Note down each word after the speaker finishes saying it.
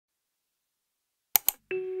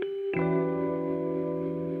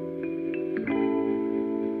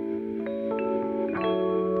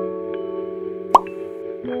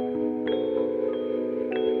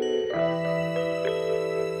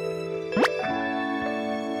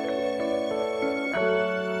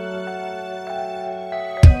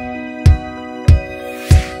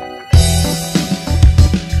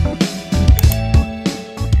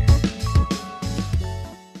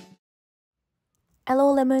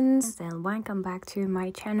lemons, and welcome back to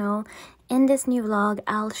my channel. In this new vlog,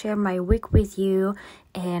 I'll share my week with you,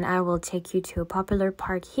 and I will take you to a popular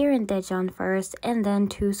park here in Daejeon first, and then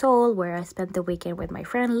to Seoul, where I spent the weekend with my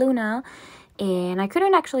friend Luna. And I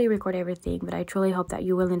couldn't actually record everything, but I truly hope that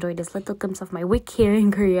you will enjoy this little glimpse of my week here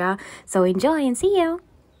in Korea. So enjoy and see you!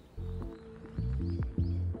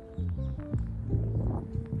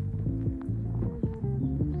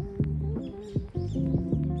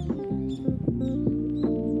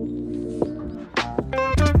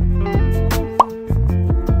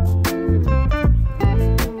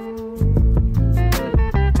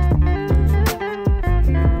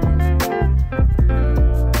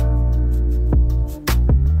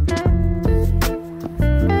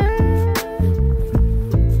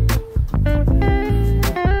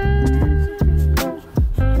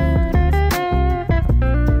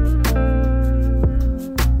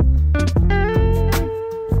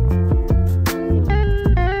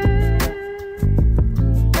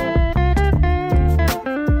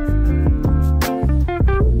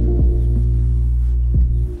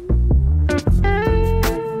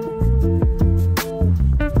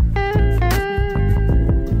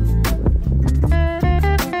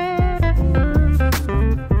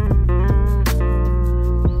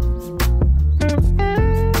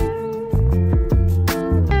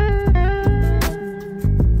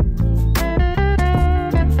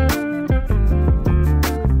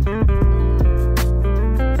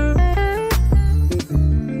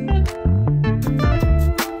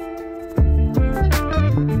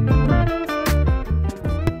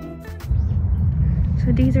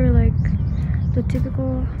 So these are like the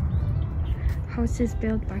typical houses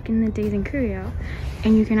built back in the days in Korea,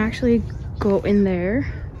 and you can actually go in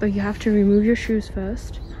there, but you have to remove your shoes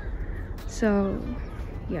first. So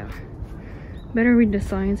yeah, better read the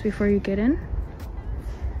signs before you get in.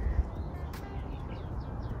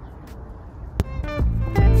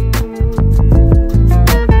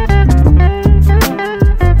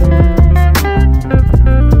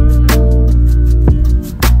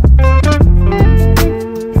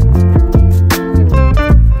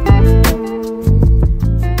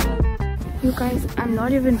 I'm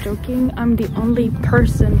not even joking, I'm the only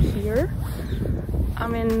person here. I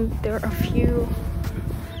mean, there are a few...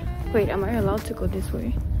 Wait, am I allowed to go this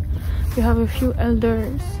way? You have a few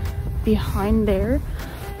elders behind there,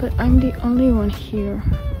 but I'm the only one here.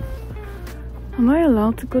 Am I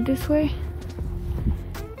allowed to go this way?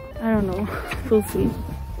 I don't know. We'll see.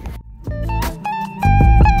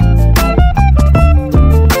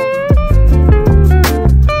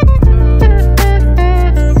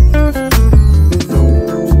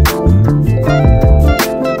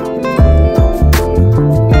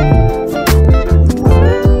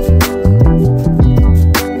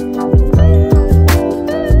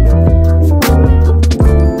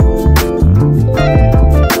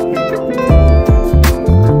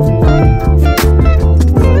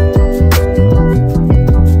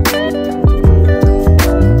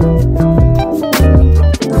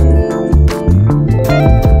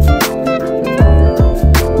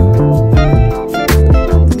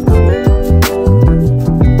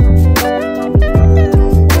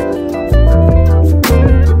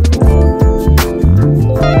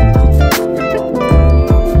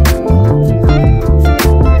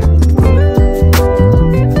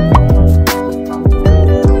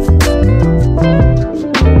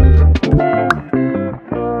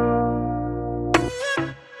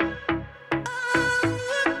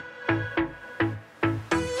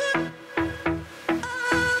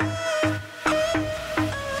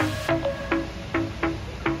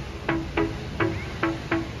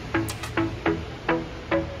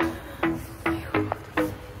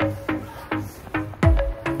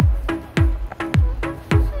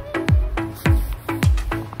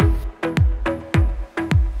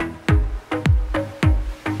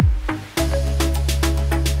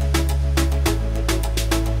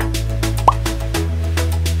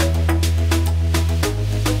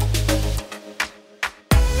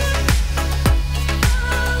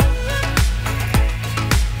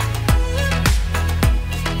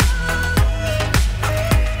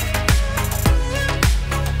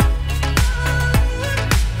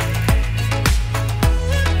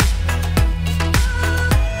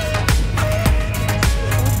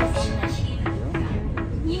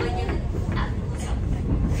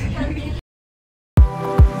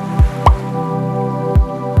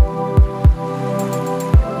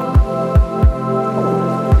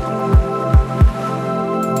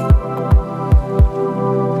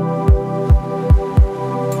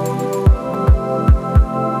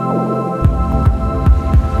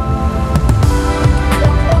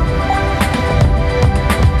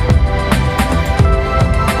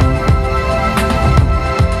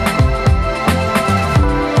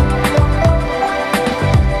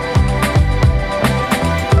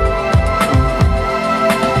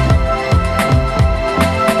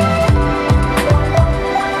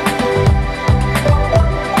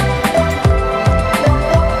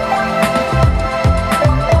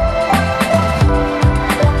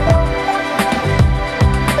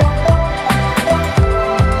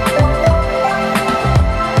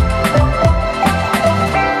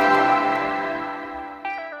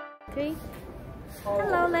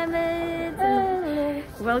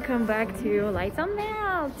 welcome back to Lights on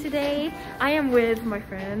Maeul. Today I am with my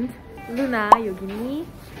friend Luna Yogini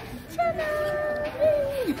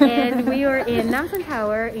and we are in Namsan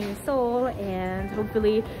Tower in Seoul, and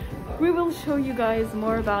hopefully we will show you guys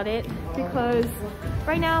more about it because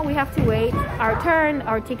right now we have to wait our turn.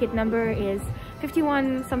 Our ticket number is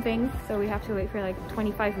 51 something, so we have to wait for like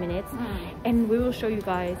 25 minutes and we will show you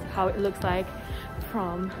guys how it looks like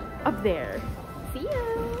from up there. See ya!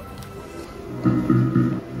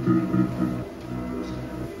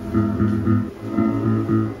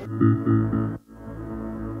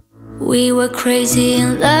 We were crazy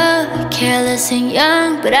in love, careless and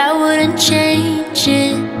young, but I wouldn't change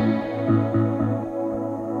it.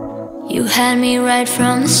 You had me right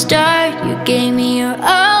from the start, you gave me your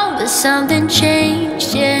all, but something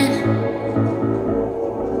changed, yeah.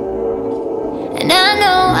 And I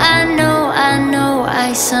know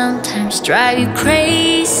I sometimes drive you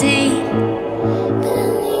crazy.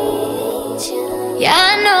 Yeah,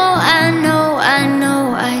 I know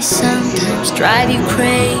I sometimes drive you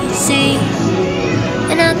crazy.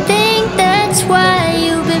 And I think that's why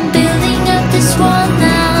you've been building up this wall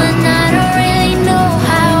now, and I don't really know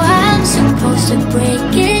how I'm supposed to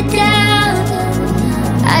break it down.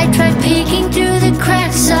 I tried peeking through the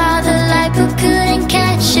cracks, saw the light but couldn't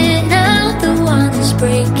catch it. Now the one is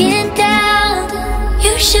breaking down.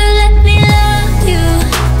 You should let me love you,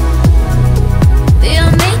 but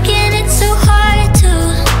you're making it so hard to.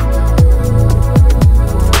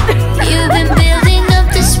 You've been building up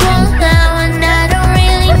this wall now, and I don't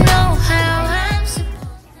really know how I'm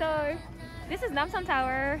supposed. So this is Namsan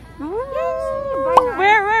Tower.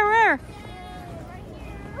 Where?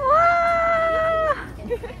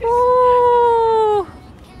 Wow!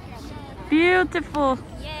 Beautiful.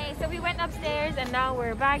 Yay! So we went upstairs and now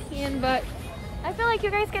we're back in, but I feel like you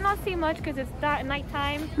guys cannot see much because it's that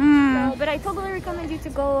nighttime. So, but I totally recommend you to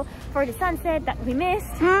go for the sunset that we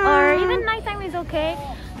missed, or even nighttime is okay,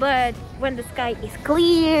 but when the sky is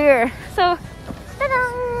clear. So, ta-da!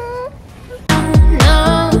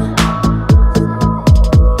 No.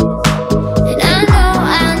 And I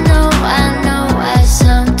know I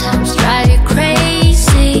sometimes drive you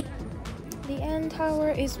crazy. The N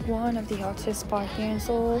Tower is one of the hottest spots here in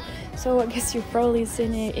Seoul, so I guess you've probably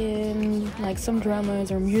seen it in like some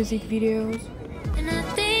dramas or music videos. And I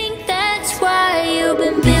think that's why you've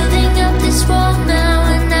been building up this wall now,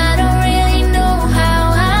 and I don't really know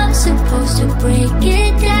how I'm supposed to break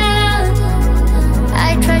it down.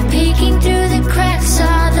 I tried peeking through the cracks,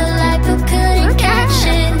 saw the light but couldn't catch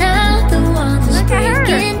it. Now the one is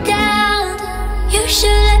breaking down. You should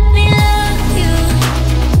let me love you,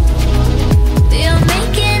 but you're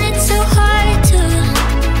making it so hard to.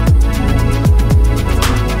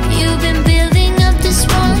 You've been building up this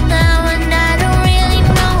wall now, and I don't really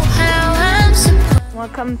know how I'm supposed.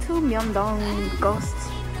 Welcome to Myeondong Ghost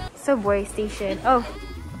Subway Station. Oh,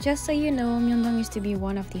 just so you know, Myeondong used to be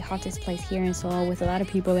one of the hottest places here in Seoul with a lot of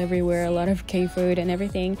people everywhere, a lot of K-food and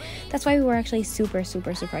everything. That's why we were actually super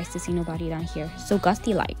surprised to see nobody down here. So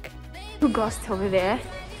ghosty-like. Two ghosts over there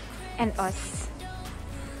and us.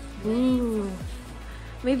 Ooh.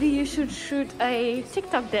 Maybe you should shoot a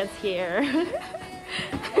TikTok dance here.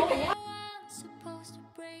 Supposed to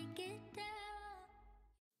break it down.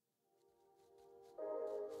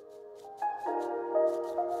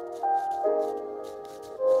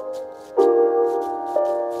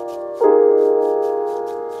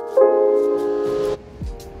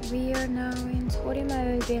 We are now in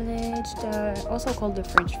Maeul village, also called the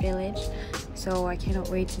French village. So I cannot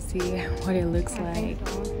wait to see what it looks like.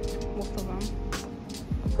 Most of them.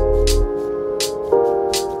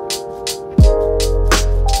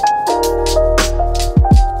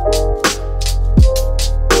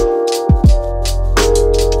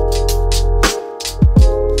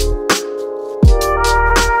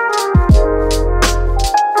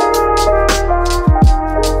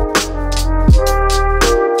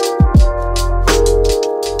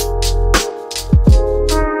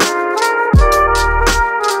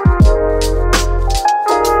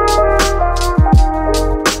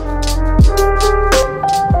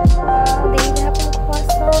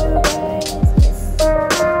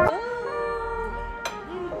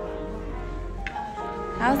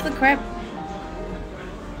 How's the crepe?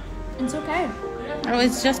 It's okay. Oh,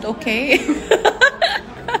 it's just okay.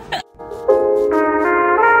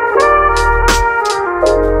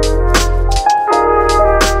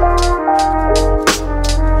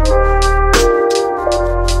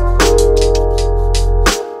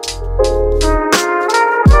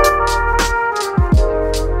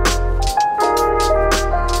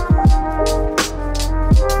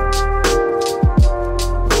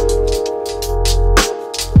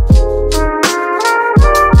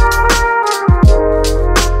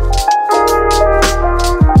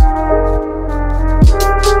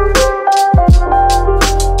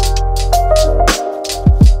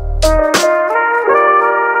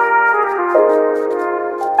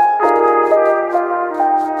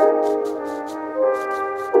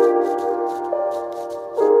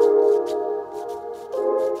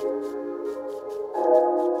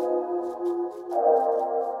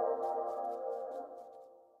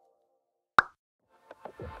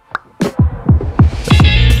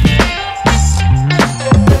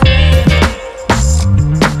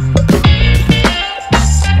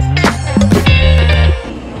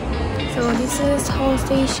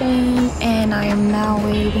 and I am now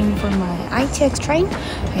waiting for my ITX train.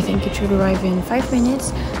 I think it should arrive in 5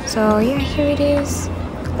 minutes. So yeah, here it is.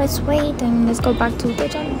 Let's wait and let's go back to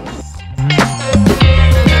Daejeon.